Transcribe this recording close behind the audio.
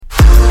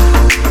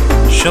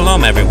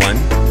Shalom, everyone.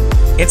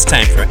 It's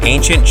time for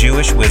ancient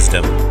Jewish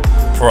wisdom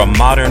for a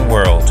modern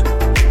world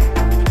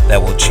that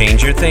will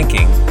change your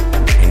thinking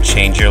and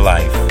change your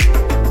life.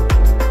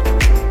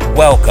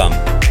 Welcome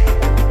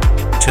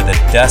to the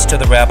Dust of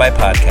the Rabbi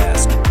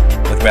podcast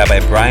with Rabbi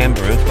Brian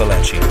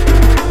Balecki.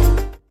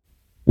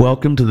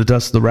 Welcome to the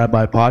Dust of the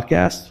Rabbi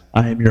podcast.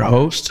 I am your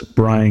host,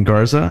 Brian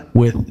Garza,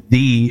 with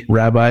the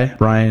Rabbi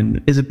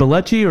Brian. Is it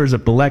Balecki or is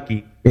it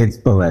Balecki? It's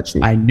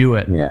Balecki. I knew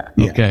it. Yeah.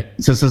 Okay.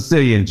 It's a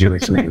Sicilian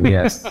Jewish name,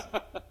 yes.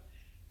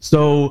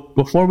 So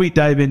before we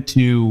dive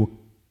into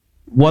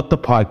what the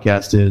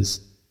podcast is,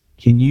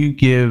 can you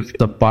give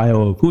the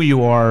bio of who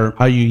you are,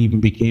 how you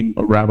even became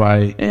a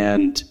rabbi,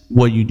 and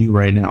what you do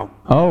right now?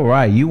 All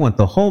right. You want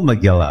the whole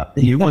Megillah.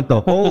 You want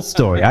the whole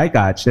story. I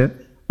got you.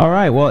 All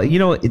right. Well, you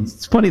know,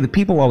 it's funny that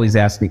people always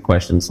ask me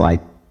questions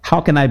like, how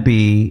can I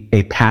be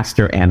a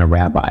pastor and a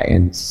rabbi?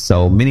 And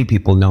so many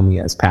people know me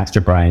as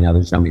Pastor Brian.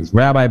 Others know me as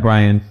Rabbi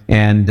Brian.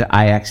 And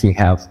I actually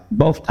have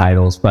both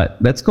titles. But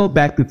let's go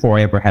back before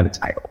I ever had a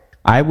title.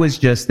 I was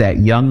just that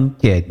young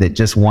kid that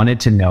just wanted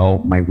to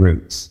know my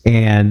roots.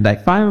 And I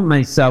found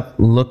myself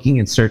looking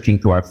and searching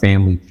through our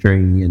family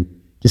tree and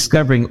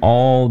discovering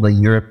all the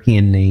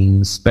European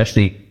names,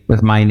 especially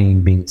with my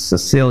name being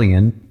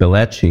Sicilian,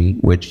 Balecki,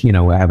 which, you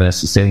know, I have a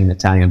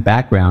Sicilian-Italian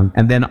background,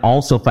 and then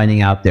also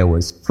finding out there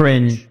was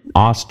French,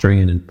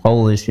 Austrian, and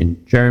Polish,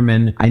 and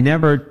German. I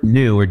never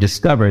knew or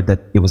discovered that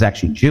it was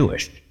actually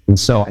Jewish. And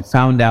so I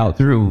found out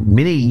through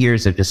many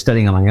years of just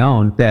studying on my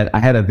own that I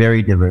had a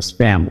very diverse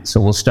family. So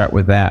we'll start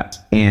with that.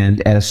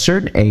 And at a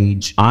certain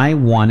age, I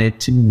wanted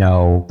to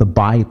know the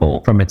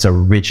Bible from its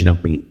original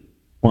meaning.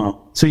 Wow.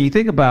 So you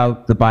think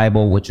about the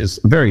Bible, which is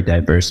a very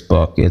diverse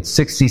book. It's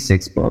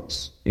 66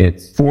 books.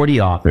 It's 40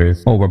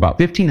 authors, over about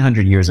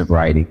 1,500 years of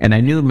writing. And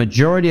I knew the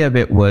majority of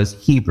it was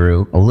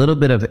Hebrew, a little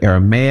bit of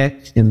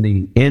Aramaic in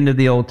the end of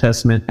the Old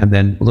Testament, and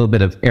then a little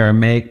bit of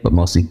Aramaic, but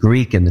mostly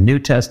Greek in the New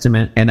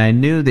Testament. And I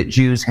knew that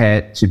Jews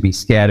had to be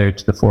scattered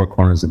to the four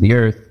corners of the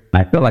earth.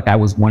 And I feel like I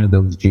was one of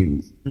those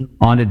Jews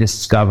on a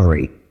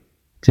discovery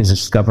to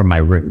discover my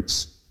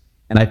roots.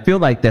 And I feel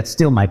like that's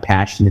still my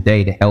passion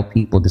today, to help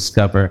people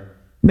discover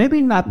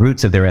maybe not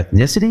roots of their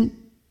ethnicity,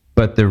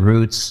 but the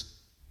roots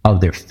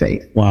of their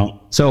faith.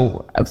 Wow.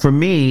 So for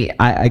me,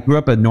 I grew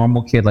up a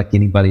normal kid like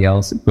anybody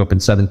else. I grew up in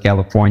Southern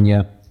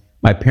California.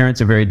 My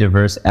parents are very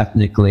diverse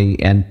ethnically.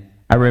 And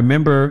I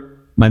remember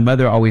my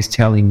mother always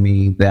telling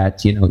me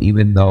that, you know,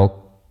 even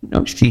though, you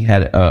know, she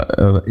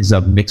is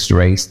of mixed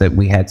race, that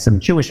we had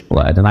some Jewish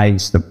blood. And I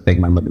used to think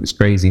my mother was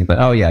crazy, but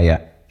oh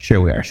yeah. Sure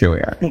we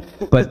are.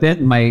 But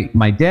then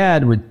my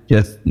dad would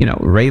just, you know,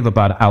 rave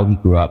about how he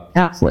grew up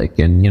Catholic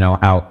and, you know,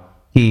 how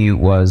he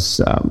was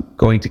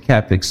going to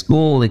Catholic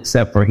school,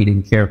 except for he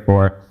didn't care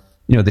for,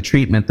 you know, the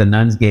treatment the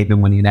nuns gave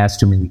him when he'd asked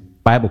too many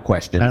Bible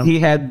questions.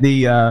 He had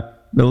the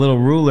little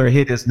ruler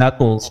hit his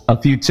knuckles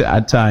a few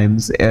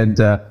times, and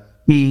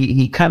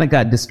he kind of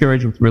got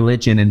discouraged with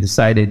religion and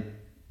decided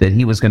that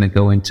he was going to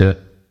go into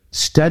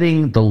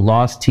studying the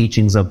lost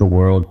teachings of the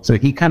world. So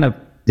he kind of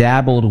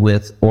dabbled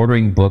with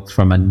ordering books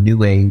from a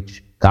New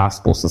Age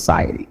gospel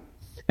society.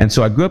 And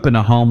so I grew up in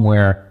a home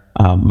where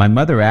my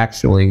mother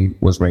actually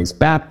was raised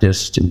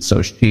Baptist, and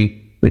so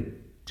she would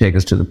take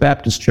us to the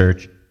Baptist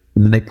church.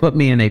 And then they put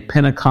me in a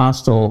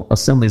Pentecostal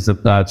Assemblies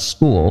of God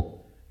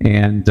school.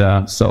 And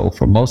so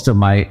for most of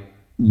my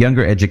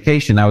younger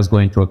education, I was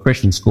going to a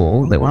Christian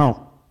school that was,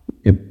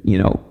 you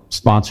know,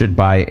 sponsored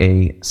by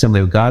a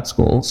Assembly of God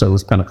school. So it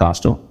was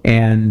Pentecostal.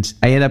 And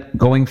I ended up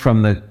going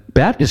from the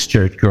Baptist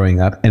church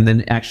growing up and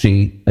then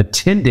actually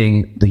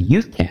attending the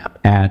youth camp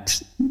at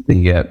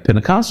the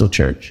Pentecostal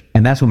church.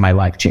 And that's when my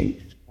life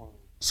changed.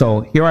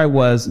 So here I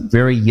was,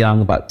 very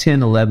young, about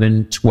 10,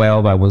 11,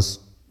 12. I was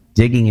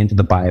digging into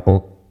the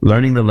Bible,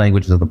 learning the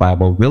languages of the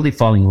Bible, really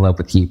falling in love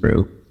with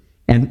Hebrew,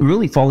 and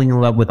really falling in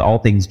love with all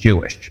things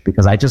Jewish,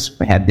 because I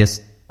just had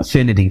this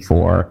affinity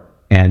for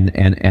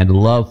and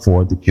love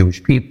for the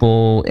Jewish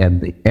people and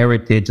the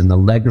heritage and the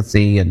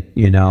legacy and,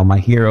 you know, my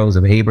heroes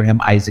of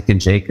Abraham, Isaac, and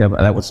Jacob.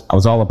 I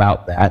was all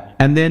about that.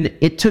 And then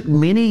it took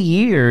many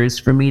years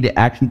for me to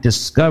actually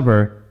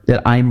discover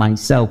that I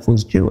myself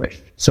was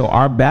Jewish. So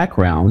our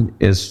background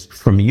is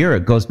from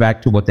Europe, goes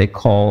back to what they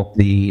call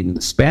in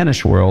the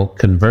Spanish world,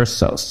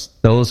 conversos.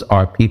 Those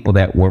are people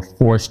that were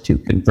forced to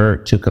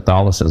convert to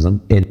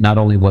Catholicism. It not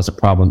only was a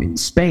problem in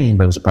Spain,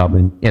 but it was a problem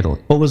in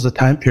Italy. What was the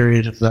time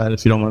period of that,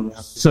 if you don't mind me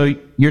asking?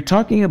 So you're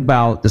talking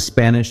about the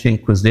Spanish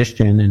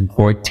Inquisition in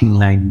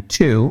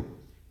 1492,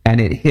 and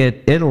it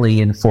hit Italy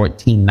in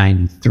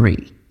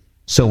 1493.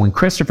 So when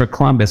Christopher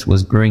Columbus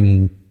was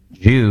bringing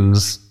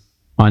Jews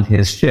on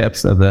his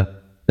ships of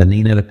the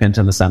Nina, the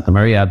Pinta, and the Santa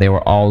Maria, they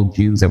were all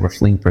Jews that were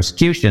fleeing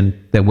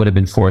persecution that would have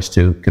been forced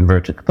to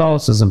convert to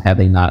Catholicism had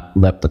they not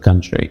left the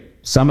country.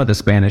 Some of the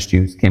Spanish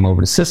Jews came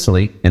over to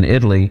Sicily in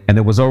Italy, and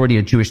there was already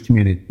a Jewish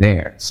community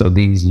there. So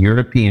these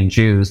European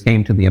Jews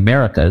came to the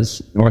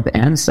Americas, North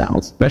and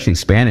South, especially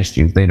Spanish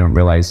Jews. They don't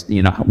realize,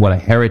 you know, what a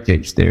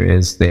heritage there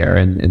is there.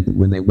 And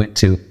when they went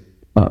to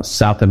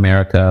South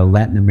America,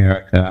 Latin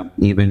America,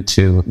 even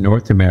to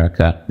North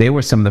America. They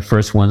were some of the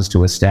first ones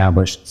to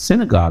establish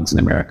synagogues in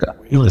America.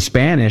 The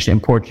Spanish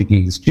and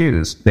Portuguese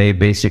Jews, they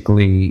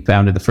basically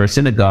founded the first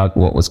synagogue,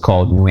 what was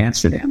called New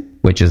Amsterdam,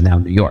 which is now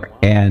New York.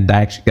 And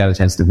I actually got a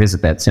chance to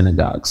visit that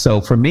synagogue. So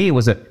for me, it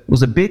was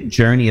a big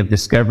journey of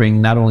discovering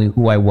not only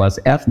who I was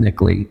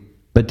ethnically,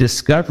 but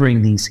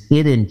discovering these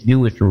hidden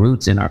Jewish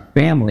roots in our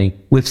family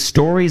with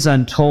stories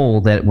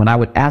untold that when I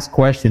would ask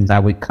questions, I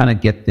would kind of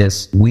get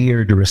this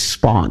weird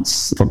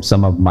response from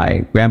some of my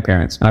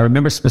grandparents. I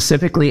remember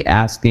specifically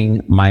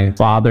asking my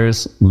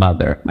father's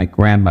mother, my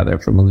grandmother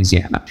from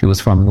Louisiana. She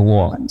was from New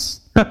Orleans.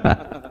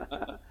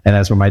 And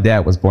that's where my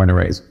dad was born and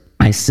raised.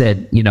 I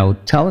said,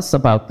 tell us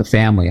about the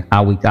family,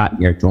 how we got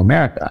here to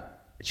America.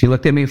 She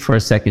looked at me for a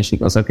second. She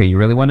goes, okay, you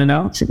really want to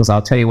know? She goes,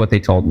 I'll tell you what they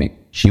told me.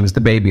 She was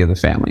the baby of the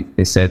family.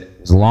 They said, it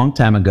was a long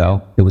time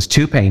ago. It was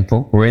too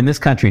painful. We're in this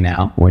country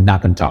now. We're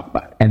not going to talk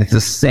about it. And it's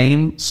the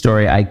same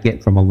story I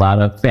get from a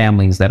lot of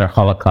families that are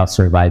Holocaust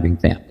surviving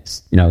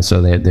families.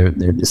 So they're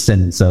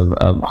descendants of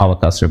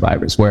Holocaust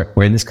survivors. We're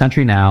in this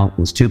country now. It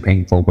was too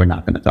painful. We're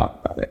not going to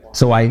talk about it.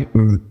 So I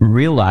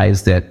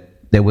realized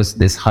that there was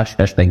this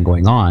hush-hush thing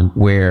going on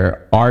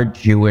where our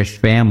Jewish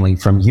family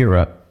from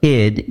Europe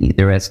hid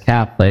either as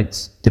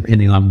Catholics,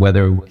 depending on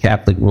whether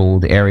Catholic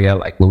ruled area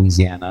like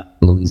Louisiana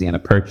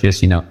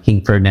Purchase,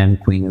 King Ferdinand,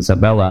 Queen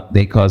Isabella,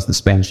 they caused the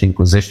Spanish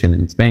Inquisition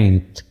in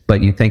Spain.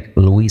 But you think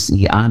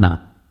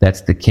Louisiana,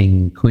 that's the king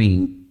and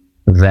queen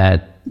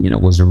that,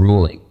 was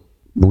ruling.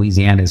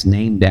 Louisiana is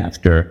named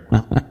after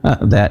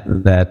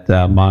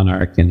that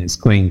monarch and his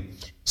queen.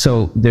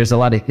 So there's a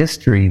lot of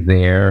history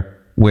there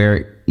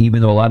where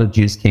even though a lot of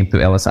Jews came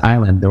through Ellis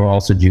Island, there were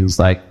also Jews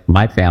like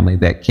my family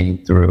that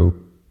came through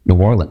New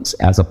Orleans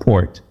as a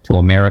port to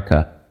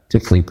America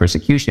to flee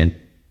persecution.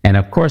 And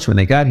of course, when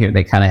they got here,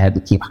 they kind of had to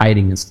keep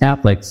hiding as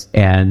Catholics.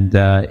 And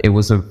it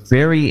was a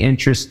very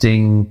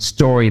interesting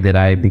story that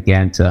I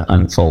began to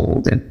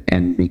unfold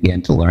and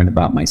began to learn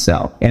about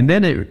myself. And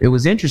then it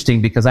was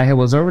interesting because I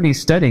was already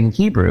studying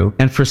Hebrew.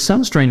 And for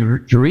some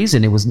strange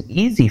reason, it was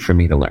easy for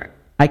me to learn.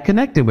 I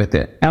connected with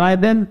it. And I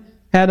then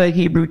had a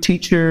Hebrew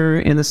teacher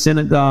in the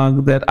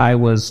synagogue that I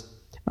was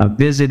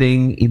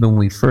visiting even when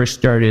we first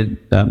started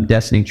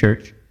Destiny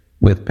Church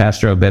with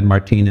Pastor Obed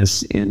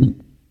Martinez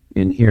in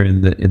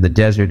the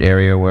desert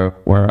area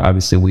where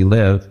obviously we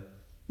live.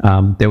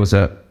 There was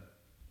a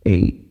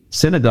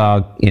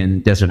synagogue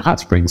in Desert Hot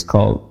Springs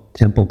called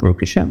Temple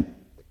Baruch Hashem.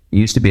 It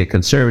used to be a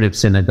conservative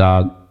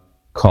synagogue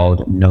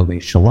called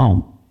Nove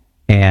Shalom.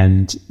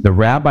 And the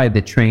rabbi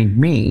that trained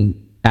me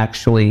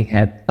actually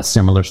had a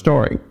similar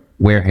story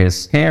where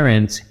his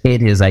parents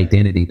hid his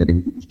identity that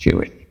he was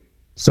Jewish.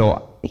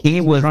 So he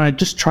was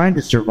just trying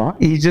to survive.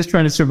 He's just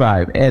trying to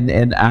survive.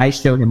 And I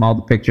showed him all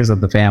the pictures of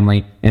the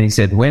family. And he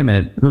said, wait a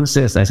minute, who's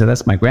this? I said,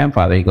 that's my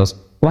grandfather. He goes,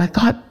 well, I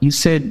thought you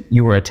said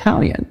you were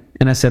Italian.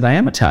 And I said, I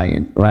am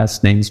Italian.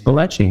 Last name's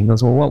Bellecci. He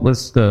goes, well, what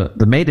was the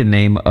maiden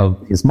name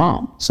of his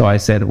mom? So I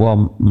said,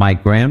 well, my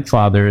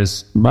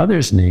grandfather's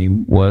mother's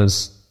name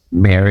was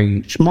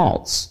Mary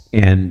Schmaltz.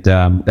 And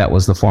that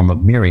was the form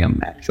of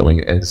Miriam,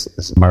 actually,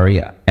 as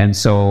Maria. And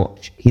so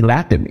he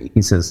laughed at me.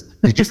 He says,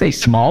 did you say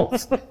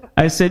Schmaltz?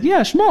 I said,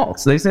 yeah,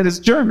 Schmaltz. They said it's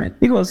German.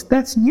 He goes,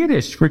 that's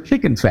Yiddish for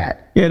chicken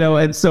fat.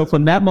 And so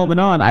from that moment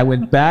on, I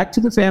went back to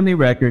the family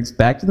records,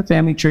 back to the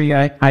family tree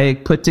I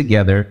put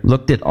together,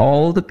 looked at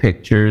all the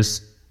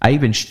pictures. I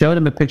even showed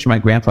him a picture of my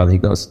grandfather. He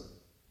goes,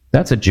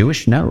 that's a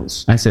Jewish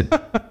nose. I said,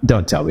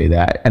 don't tell me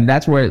that. And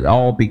that's where it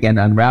all began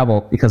to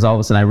unravel, because all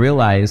of a sudden I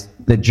realized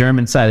the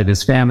German side of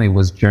his family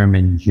was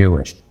German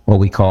Jewish, what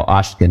we call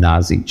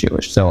Ashkenazi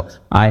Jewish. So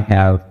I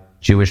have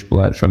Jewish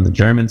blood from the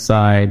German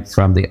side,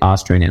 from the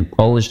Austrian and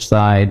Polish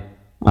side,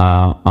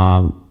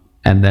 and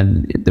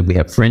then we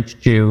have French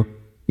Jew,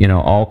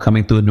 all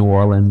coming through New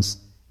Orleans.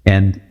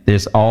 And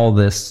there's all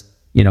this,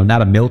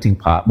 not a melting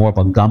pot, more of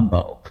a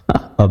gumbo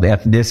of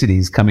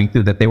ethnicities coming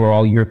through, that they were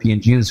all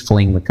European Jews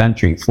fleeing the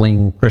country,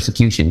 fleeing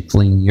persecution,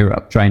 fleeing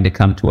Europe, trying to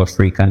come to a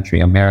free country,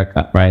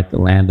 America, right? The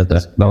land of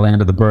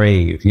the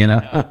brave,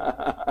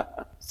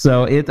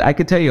 So I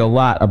could tell you a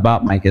lot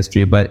about my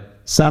history, but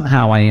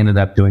somehow I ended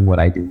up doing what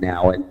I do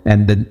now.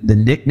 And the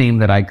nickname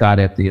that I got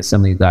at the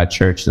Assembly of God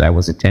church that I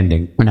was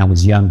attending when I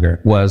was younger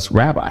was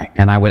Rabbi.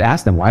 And I would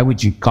ask them, why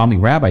would you call me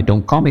Rabbi?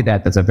 Don't call me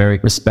that. That's a very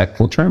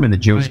respectful term in the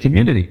Jewish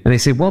community. And they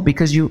say, well,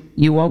 because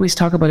you always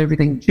talk about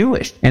everything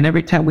Jewish. And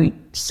every time we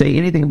say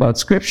anything about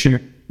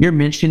scripture, you're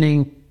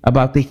mentioning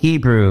about the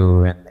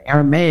Hebrew and the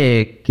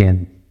Aramaic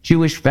and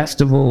Jewish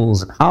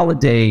festivals and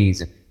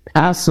holidays and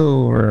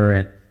Passover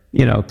and,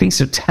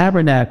 Feast of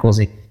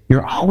Tabernacles.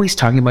 You're always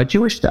talking about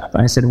Jewish stuff.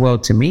 And I said, well,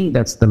 to me,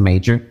 that's the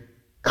major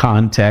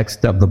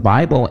context of the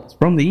Bible. It's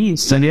from the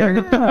East.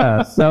 And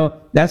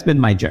so that's been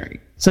my journey.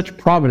 Such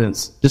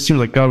providence. Just seems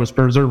like God was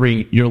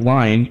preserving your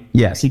line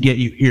to get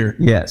you here.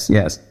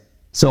 Yes.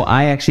 So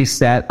I actually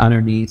sat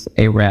underneath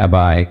a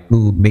rabbi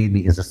who made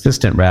me his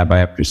assistant rabbi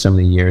after so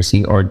many years.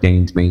 He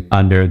ordained me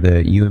under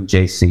the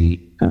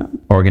UMJC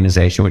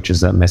organization, which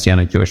is a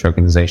Messianic Jewish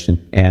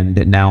organization.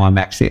 And now I'm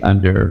actually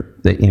under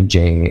the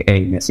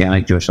MJAA,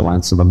 Messianic Jewish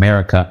Alliance of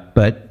America.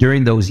 But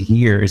during those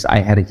years, I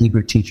had a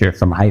Hebrew teacher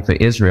from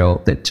Haifa,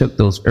 Israel, that took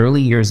those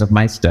early years of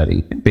my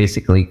study and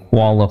basically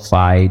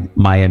qualified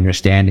my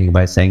understanding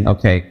by saying,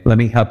 okay, let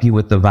me help you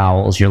with the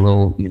vowels. You're a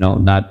little,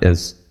 not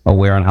as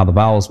aware on how the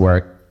vowels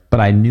work. But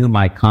I knew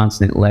my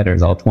consonant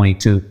letters, all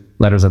 22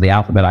 letters of the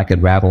alphabet, I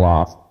could rattle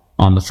off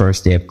on the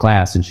first day of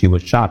class. And she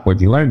was shocked.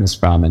 Where'd you learn this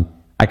from? And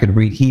I could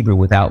read Hebrew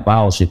without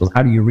vowels. She goes,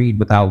 how do you read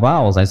without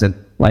vowels? I said,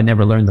 well, I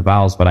never learned the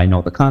vowels, but I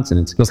know the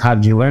consonants. She goes, how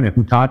did you learn it?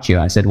 Who taught you?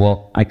 I said,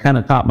 well, I kind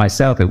of taught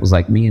myself. It was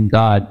like me and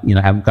God,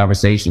 having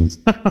conversations,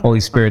 Holy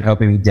Spirit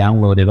helping me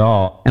download it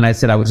all. And I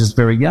said, I was just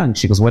very young.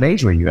 She goes, what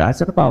age were you? I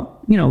said,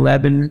 about,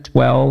 11,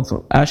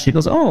 12. She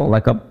goes,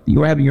 oh, you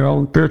were having your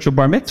own spiritual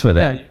bar mitzvah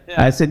then.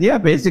 Yeah. I said, yeah,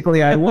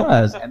 basically I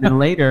was. And then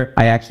later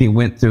I actually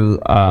went through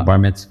bar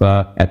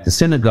mitzvah at the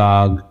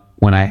synagogue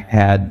when I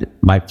had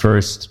my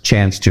first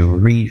chance to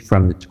read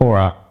from the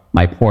Torah,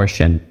 my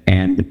portion,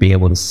 and to be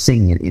able to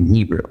sing it in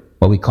Hebrew,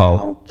 what we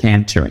call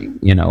cantering,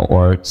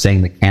 or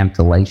saying the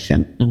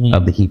cantillation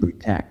of the Hebrew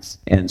text.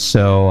 And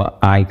so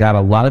I got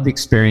a lot of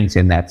experience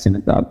in that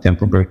synagogue,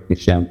 Temple Baruch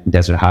Hashem,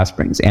 Desert Hot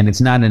Springs, and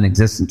it's not in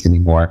existence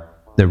anymore.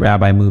 The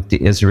rabbi moved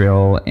to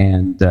Israel,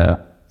 and the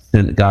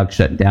synagogue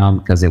shut down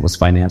because it was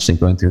financially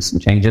going through some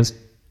changes.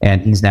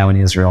 And he's now in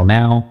Israel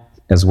now,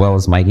 as well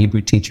as my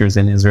Hebrew teachers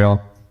in Israel,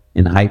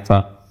 in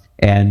Haifa,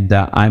 and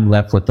I'm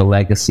left with the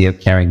legacy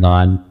of carrying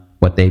on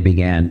what they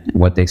began,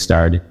 what they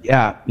started.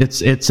 Yeah,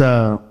 it's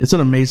an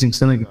amazing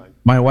synagogue.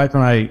 My wife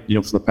and I,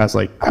 for the past,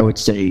 I would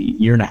say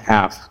year and a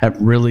half, have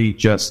really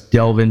just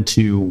delved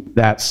into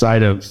that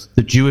side of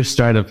the Jewish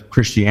side of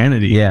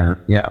Christianity. Yeah.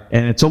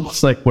 And it's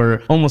almost like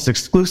we're almost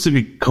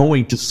exclusively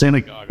going to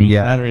synagogue.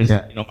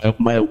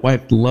 My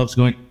wife loves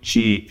going.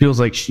 She feels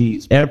like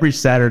every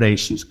Saturday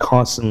she's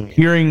constantly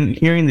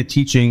hearing the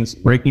teachings,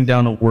 breaking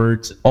down the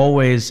words.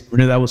 Always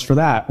knew that was for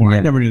that. Or I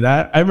never knew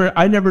that.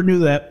 I never knew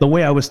that the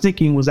way I was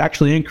thinking was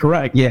actually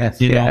incorrect. Yes.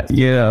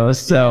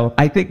 So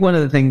I think one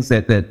of the things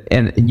that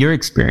and your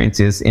experience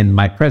is in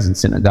my present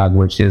synagogue,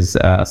 which is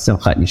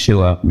Simchat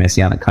Yeshua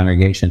Messianic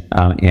congregation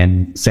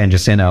in San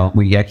Jacinto.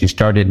 We actually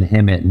started in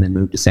Hemet and then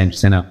moved to San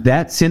Jacinto.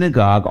 That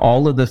synagogue,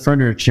 all of the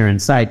furniture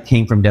inside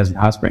came from Desert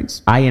Hot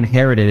Springs. I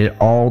inherited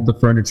all the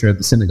furniture of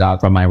the synagogue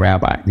from my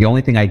rabbi. The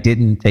only thing I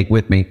didn't take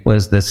with me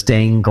was the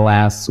stained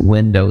glass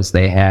windows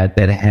they had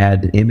that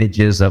had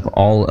images of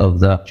all of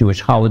the Jewish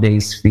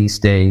holidays,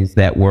 feast days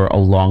that were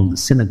along the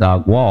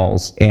synagogue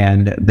walls.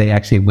 And they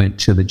actually went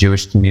to the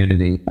Jewish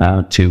community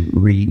to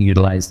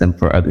reutilize them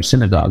for other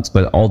synagogues.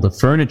 But all the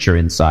furniture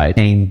inside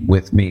came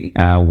with me,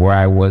 where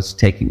I was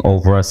taking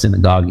over a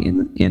synagogue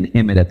in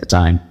Hemet at the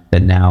time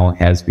that now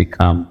has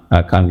become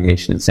a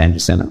congregation in San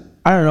Jacinto.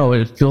 I don't know.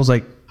 It feels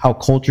like how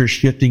culture is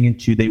shifting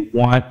into they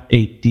want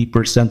a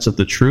deeper sense of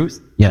the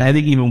truth. Yeah. And I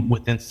think even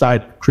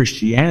inside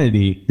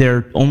Christianity,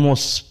 they're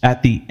almost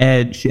at the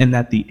edge and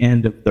at the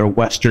end of their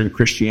Western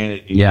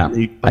Christianity. Yeah.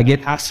 It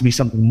has to be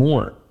something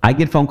more. I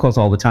get phone calls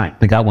all the time.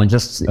 I got one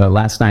just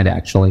last night,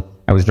 actually.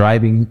 I was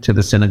driving to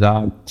the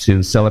synagogue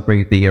to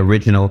celebrate the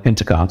original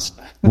Pentecost,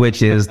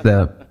 which is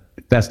the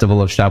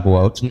festival of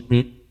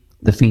Shavuot,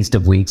 the Feast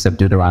of Weeks of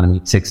Deuteronomy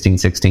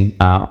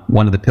 16:16,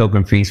 one of the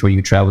pilgrim feasts where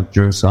you travel to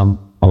Jerusalem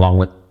along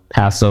with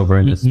Passover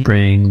in the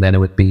spring, then it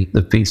would be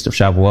the Feast of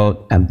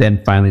Shavuot, and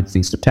then finally the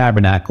Feast of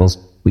Tabernacles,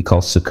 we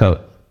call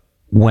Sukkot.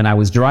 When I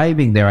was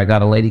driving there, I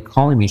got a lady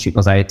calling me. She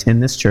goes, I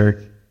attend this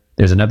church.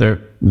 There's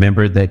another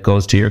member that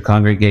goes to your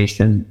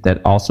congregation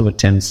that also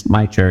attends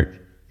my church.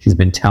 She's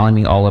been telling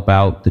me all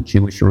about the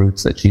Jewish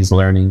roots that she's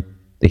learning,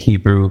 the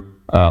Hebrew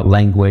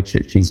language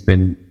that she's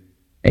been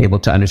able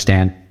to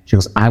understand. She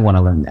goes, I want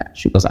to learn that.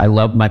 She goes, I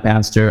love my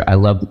pastor. I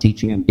love the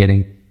teaching I'm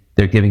getting.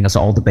 They're giving us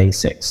all the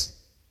basics,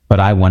 but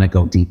I want to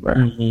go deeper.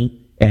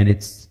 And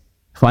it's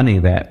funny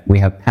that we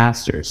have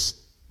pastors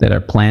that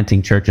are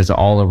planting churches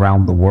all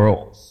around the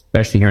world,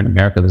 especially here in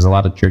America. There's a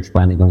lot of church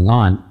planting going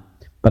on.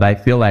 But I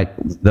feel like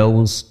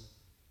those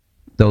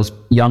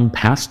young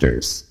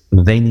pastors,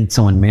 they need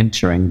someone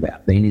mentoring them.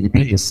 They need to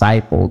be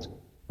discipled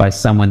by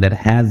someone that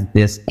has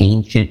this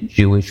ancient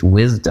Jewish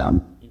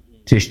wisdom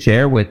to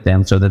share with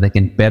them so that they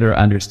can better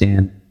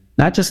understand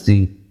not just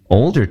the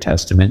Older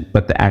Testament,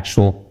 but the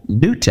actual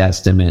New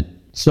Testament.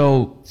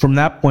 So from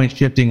that point,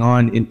 shifting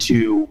on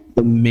into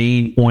the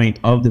main point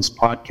of this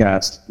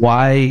podcast,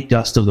 why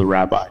Dust of the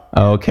Rabbi?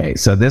 Okay,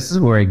 so this is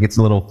where it gets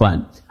a little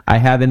fun. I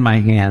have in my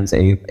hands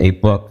a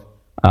book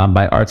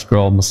by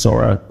ArtScroll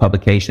Masora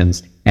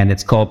Publications, and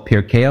it's called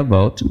Pirkei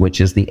Avot,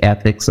 which is the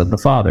ethics of the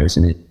fathers,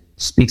 and it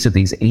speaks of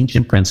these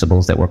ancient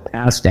principles that were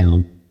passed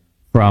down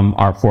from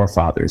our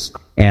forefathers.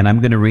 And I'm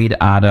going to read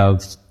out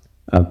of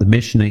the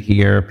Mishnah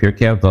here,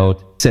 Pirkei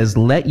Avot. It says,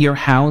 let your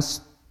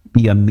house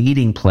be a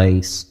meeting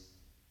place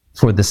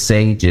for the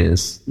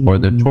sages or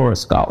the Torah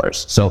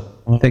scholars. So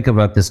think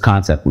about this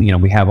concept. You know,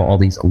 we have all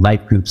these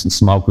life groups and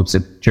small groups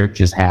that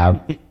churches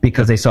have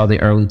because they saw the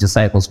early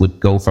disciples would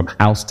go from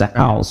house to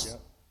house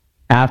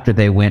after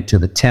they went to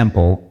the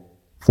temple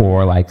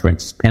for, like, for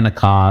instance,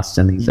 Pentecost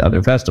and these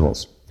other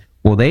festivals.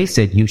 Well, they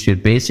said you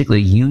should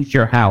basically use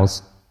your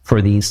house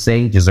for these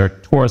sages or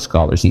Torah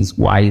scholars, these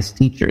wise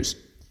teachers.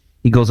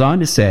 He goes on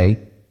to say,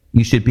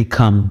 you should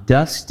become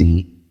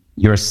dusty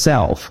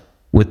yourself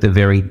with the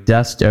very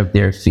dust of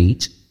their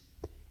feet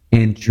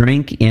and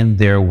drink in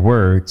their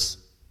words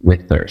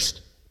with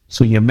thirst.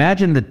 So you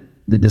imagine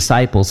the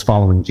disciples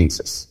following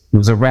Jesus. He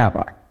was a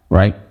rabbi,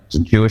 right? He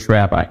was a Jewish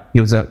rabbi.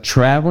 He was a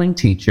traveling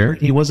teacher.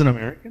 He wasn't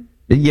American?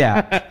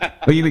 Yeah.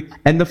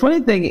 And the funny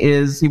thing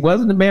is, he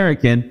wasn't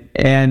American,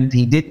 and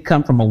he didn't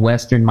come from a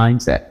Western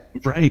mindset.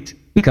 Right.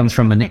 He comes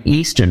from an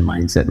Eastern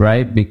mindset,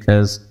 right?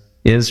 Because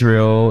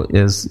Israel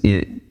is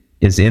in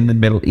the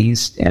Middle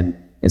East, and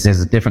it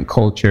has a different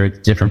culture. It's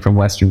different from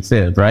Western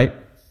civ, right?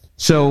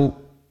 So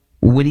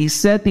when he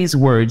said these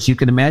words, you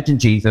can imagine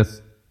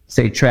Jesus,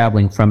 say,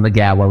 traveling from the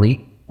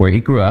Galilee, where he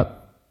grew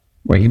up,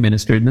 where he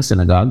ministered in the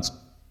synagogues,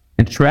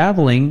 and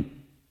traveling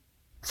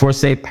for,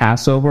 say,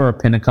 Passover or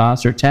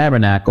Pentecost or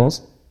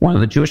Tabernacles, one of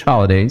the Jewish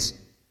holidays,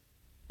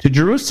 to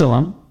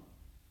Jerusalem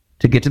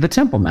to get to the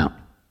Temple Mount.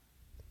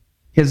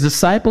 His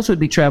disciples would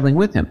be traveling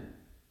with him.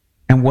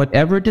 And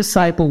whatever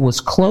disciple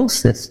was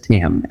closest to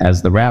him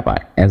as the rabbi,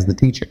 as the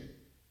teacher,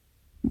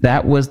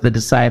 that was the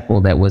disciple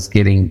that was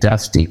getting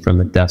dusty from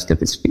the dust of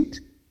his feet.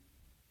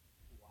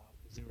 Wow,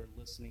 because they were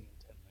listening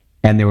intently.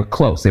 And they were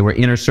close. They were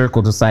inner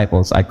circle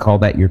disciples. I call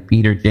that your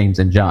Peter, James,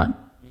 and John.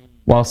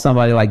 While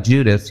somebody like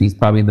Judas, he's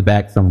probably in the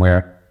back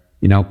somewhere,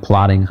 you know,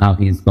 plotting how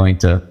he's going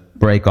to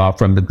break off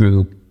from the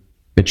group,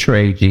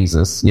 betray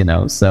Jesus, you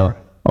know, so,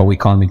 or we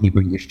call him in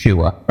Hebrew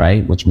Yeshua,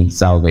 right, which means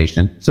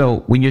salvation. So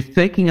when you're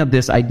thinking of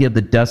this idea of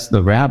the dust of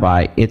the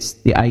rabbi,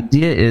 the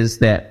idea is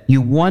that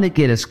you want to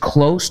get as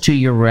close to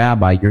your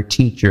rabbi, your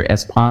teacher,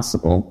 as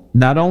possible,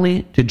 not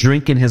only to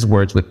drink in his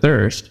words with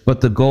thirst,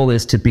 but the goal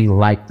is to be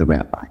like the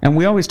rabbi. And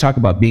we always talk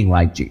about being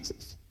like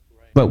Jesus.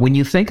 But when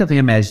you think of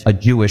him as a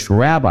Jewish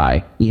rabbi,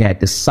 he had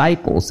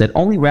disciples that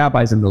only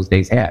rabbis in those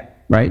days had,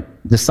 right?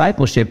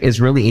 Discipleship is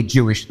really a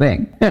Jewish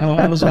thing.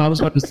 I was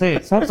about to say,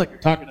 it sounds like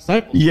you're talking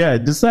disciples. Yeah,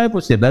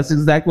 discipleship. That's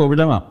exactly what we're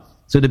talking about.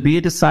 So to be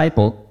a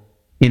disciple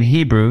in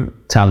Hebrew,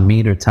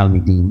 talmid or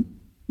talmidim,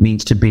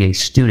 means to be a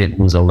student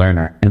who's a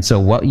learner. And so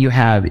what you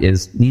have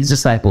is these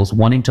disciples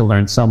wanting to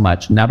learn so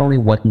much, not only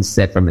what he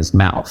said from his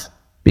mouth,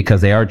 because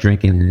they are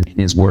drinking in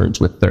his words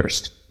with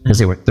thirst, because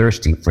they were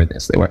thirsty for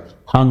this. They were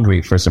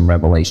hungry for some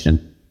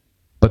revelation,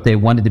 but they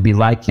wanted to be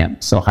like him.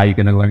 So how are you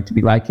going to learn to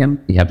be like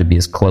him? You have to be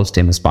as close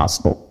to him as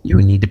possible. You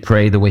need to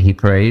pray the way he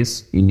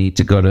prays. You need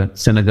to go to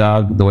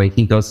synagogue the way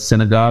he goes to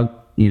synagogue.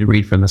 You need to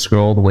read from the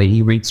scroll the way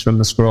he reads from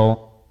the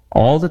scroll.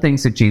 All the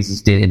things that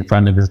Jesus did in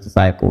front of his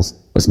disciples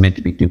was meant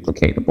to be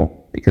duplicatable,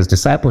 because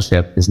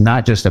discipleship is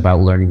not just about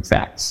learning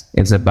facts.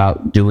 It's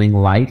about doing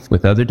life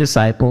with other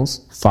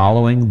disciples,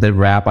 following the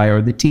rabbi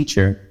or the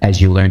teacher as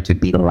you learn to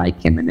be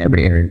like him in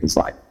every area of his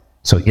life.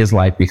 So his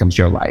life becomes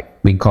your life.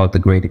 We can call it the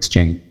great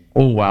exchange.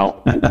 Oh,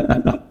 wow.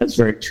 That's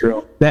very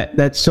true.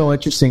 That's so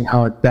interesting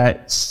how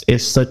that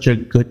is such a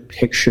good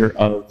picture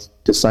of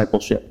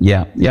discipleship.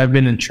 Yeah. I've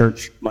been in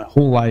church my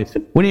whole life,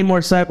 and we need more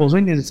disciples.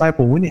 We need a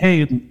disciple.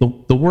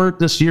 The word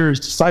this year is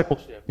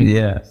discipleship.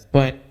 Yeah.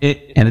 But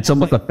it's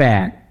almost like a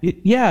fad.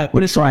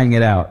 But it's trying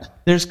it out.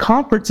 There's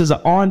conferences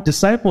on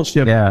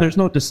discipleship. Yeah. There's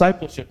no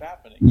discipleship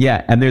happening.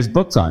 Yeah, and there's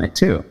books on it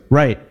too.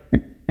 Right.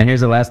 And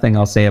here's the last thing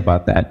I'll say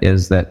about that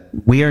is that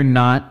we are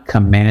not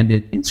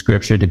commanded in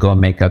Scripture to go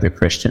and make other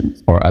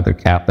Christians or other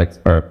Catholics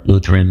or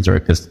Lutherans or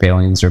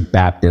Episcopalians or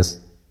Baptists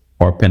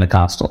or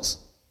Pentecostals.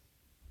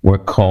 We're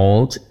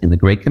called in the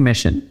Great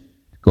Commission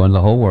to go into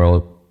the whole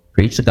world,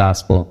 preach the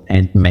gospel,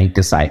 and make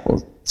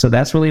disciples. So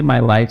that's really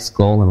my life's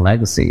goal and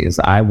legacy, is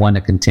I want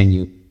to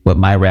continue what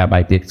my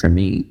rabbi did for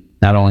me.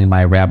 Not only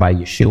my Rabbi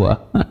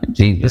Yeshua,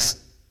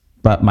 Jesus,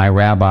 but my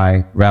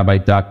Rabbi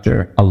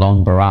Dr.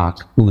 Alon Barak,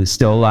 who is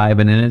still alive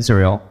and in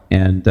Israel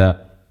and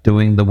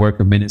doing the work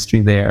of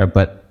ministry there.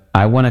 But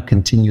I want to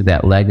continue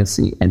that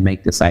legacy and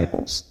make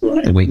disciples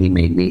the way he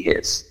made me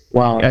his.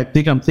 Wow. I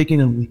think I'm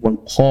thinking of when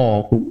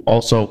Paul, who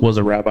also was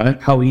a rabbi,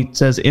 how he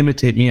says,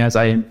 imitate me as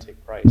I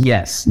imitate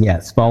Christ.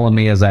 Yes. Follow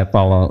me as I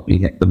follow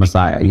the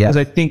Messiah. Yes. Because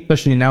I think,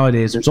 especially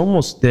nowadays, there's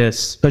almost this,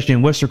 especially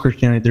in Western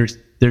Christianity,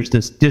 there's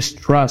this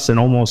distrust and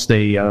almost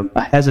a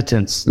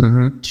hesitance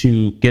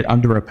to get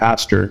under a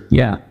pastor,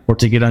 or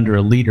to get under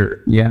a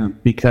leader,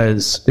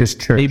 because this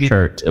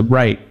church,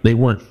 right? They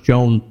weren't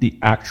shown the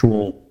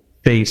actual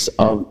face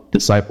of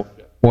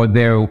discipleship, or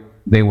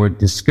they were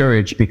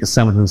discouraged because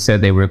some of them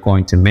said they were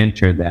going to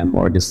mentor them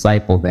or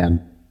disciple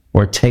them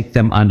or take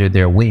them under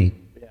their wing,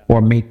 or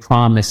make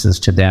promises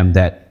to them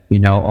that,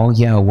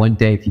 one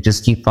day if you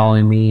just keep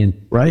following me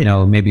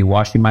and maybe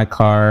washing my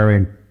car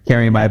and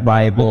carrying my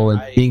Bible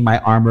and being my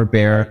armor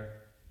bearer,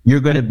 you're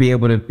going to be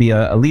able to be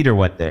a leader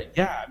one day.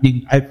 Yeah, I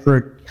mean, I've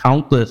heard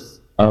countless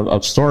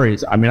of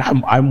stories. I mean,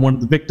 I'm one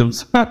of the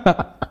victims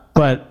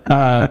but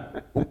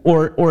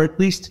or at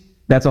least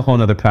that's a whole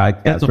nother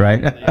podcast,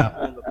 right?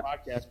 Yeah, the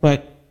podcast.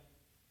 But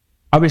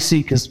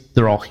obviously, because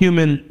they're all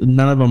human,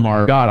 none of them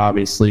are God,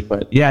 obviously.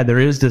 But yeah, there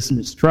is this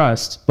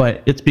mistrust,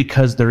 but it's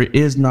because there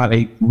is not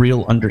a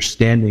real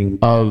understanding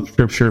of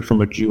Scripture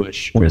from a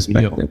Jewish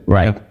perspective,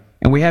 right? Yeah.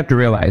 And we have to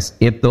realize,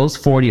 if those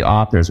 40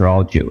 authors are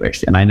all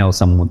Jewish, and I know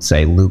someone would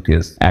say Luke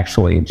is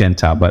actually a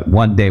Gentile, but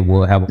one day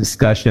we'll have a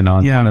discussion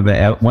on one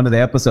of the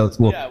episodes.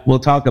 We'll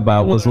talk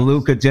about, was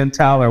Luke a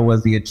Gentile or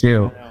was he a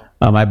Jew?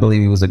 I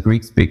believe he was a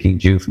Greek-speaking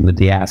Jew from the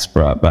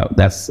diaspora, but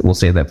we'll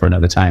save that for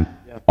another time.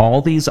 Yeah.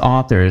 All these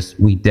authors,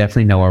 we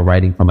definitely know, are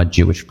writing from a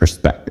Jewish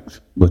perspective,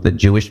 with a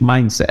Jewish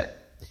mindset.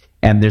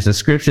 And there's a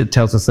scripture that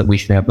tells us that we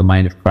should have the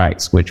mind of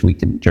Christ, which we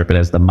can interpret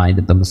as the mind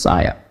of the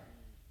Messiah.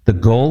 The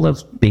goal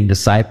of being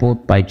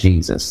discipled by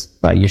Jesus,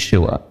 by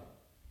Yeshua,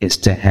 is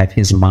to have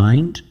his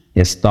mind,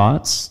 his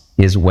thoughts,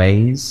 his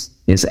ways,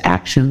 his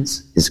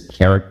actions, his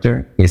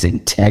character, his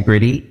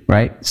integrity,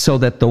 right? So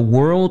that the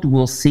world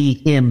will see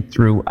him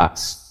through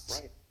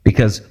us. Right.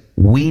 Because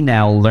we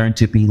now learn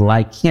to be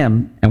like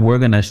him, and we're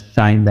going to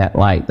shine that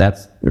light.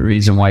 That's the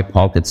reason why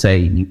Paul could say,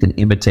 you can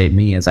imitate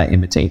me as I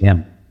imitate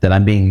him. That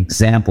I'm being an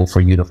example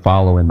for you to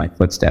follow in my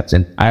footsteps.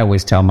 And I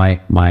always tell my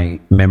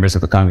members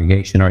of the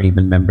congregation, or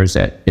even members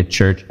at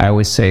church, I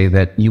always say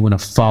that you want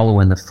to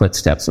follow in the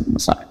footsteps of the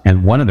Messiah.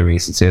 And one of the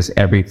reasons is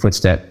every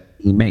footstep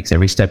he makes,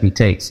 every step he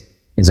takes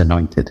is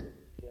anointed.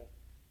 Yeah.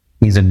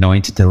 He's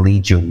anointed to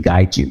lead you and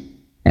guide you.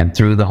 And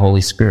through the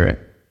Holy Spirit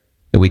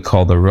that we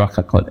call the Ruach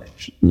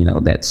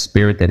HaKodesh, that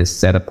spirit that is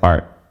set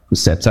apart, who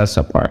sets us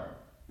apart,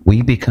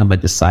 we become a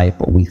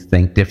disciple. We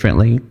think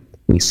differently.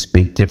 We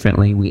speak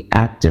differently, we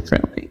act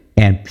differently.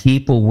 And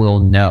people will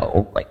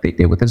know, like they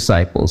did with the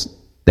disciples,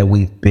 that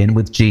we've been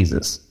with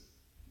Jesus,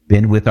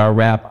 been with our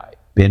rabbi,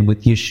 been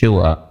with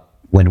Yeshua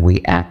when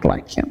we act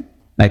like him.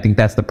 And I think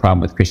that's the problem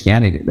with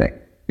Christianity today.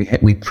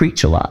 We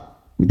preach a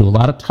lot. We do a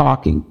lot of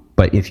talking,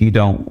 but if you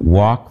don't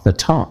walk the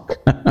talk,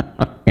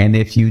 and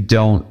if you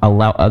don't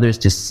allow others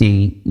to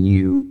see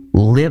you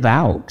live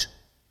out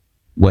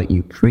what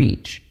you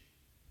preach,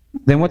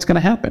 then what's going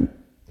to happen?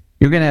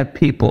 You're going to have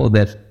people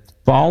that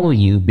follow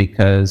you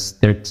because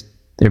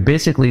they're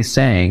basically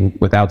saying,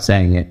 without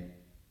saying it,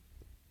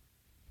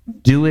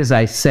 do as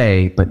I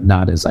say, but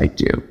not as I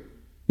do.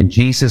 And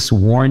Jesus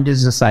warned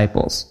his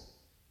disciples.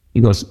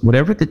 He goes,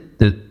 whatever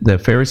the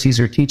Pharisees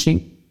are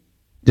teaching,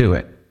 do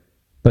it.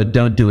 But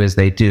don't do as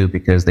they do,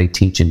 because they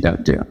teach and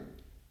don't do.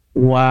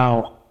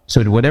 Wow.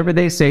 So whatever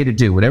they say to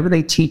do, whatever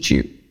they teach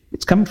you,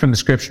 it's coming from the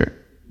scripture.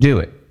 Do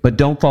it. But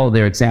don't follow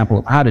their example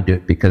of how to do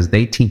it, because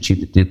they teach you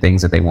to do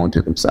things that they won't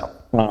do themselves.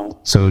 Wow.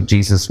 So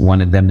Jesus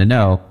wanted them to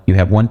know, you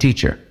have one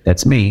teacher,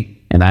 that's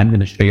me, and I'm going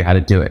to show you how to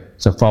do it.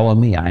 So follow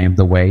me. I am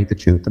the way, the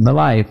truth, and the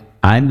life.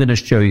 I'm going to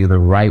show you the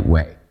right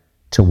way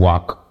to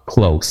walk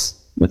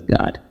close with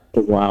God.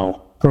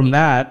 Wow. From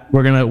that,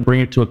 we're going to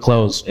bring it to a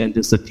close. And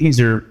just a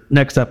teaser,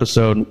 next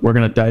episode, we're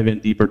going to dive in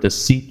deeper to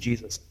see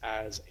Jesus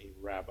as a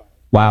rabbi.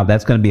 Wow,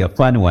 that's going to be a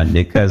fun one,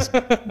 because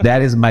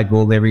that is my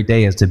goal every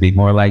day, is to be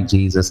more like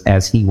Jesus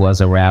as he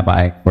was a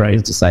rabbi for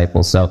his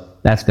disciples. So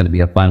that's going to be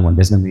a fun one.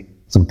 There's going to be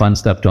some fun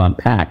stuff to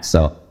unpack.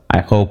 So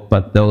I hope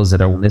those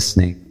that are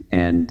listening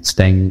and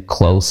staying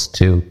close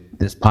to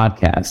this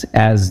podcast,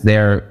 as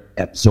they're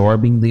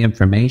absorbing the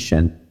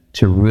information,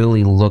 to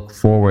really look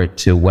forward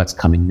to what's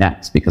coming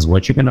next. Because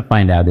what you're going to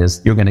find out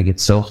is you're going to get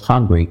so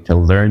hungry to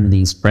learn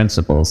these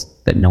principles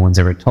that no one's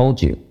ever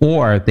told you.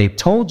 Or they've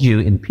told you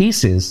in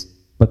pieces,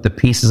 but the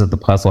pieces of the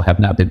puzzle have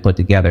not been put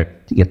together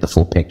to get the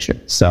full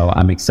picture. So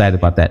I'm excited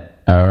about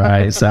that. All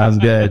right, sounds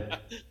good.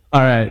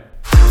 All right.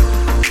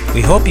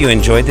 We hope you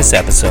enjoyed this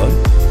episode.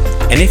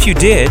 And if you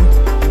did,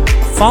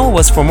 follow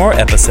us for more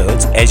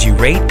episodes as you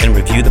rate and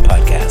review the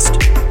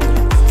podcast.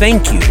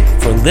 Thank you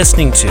for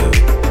listening to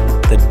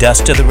the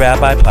Dust of the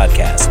Rabbi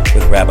podcast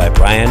with Rabbi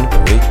Brian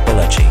Baruch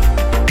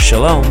Balechi.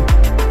 Shalom.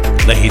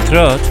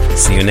 Lehitrot.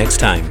 See you next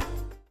time.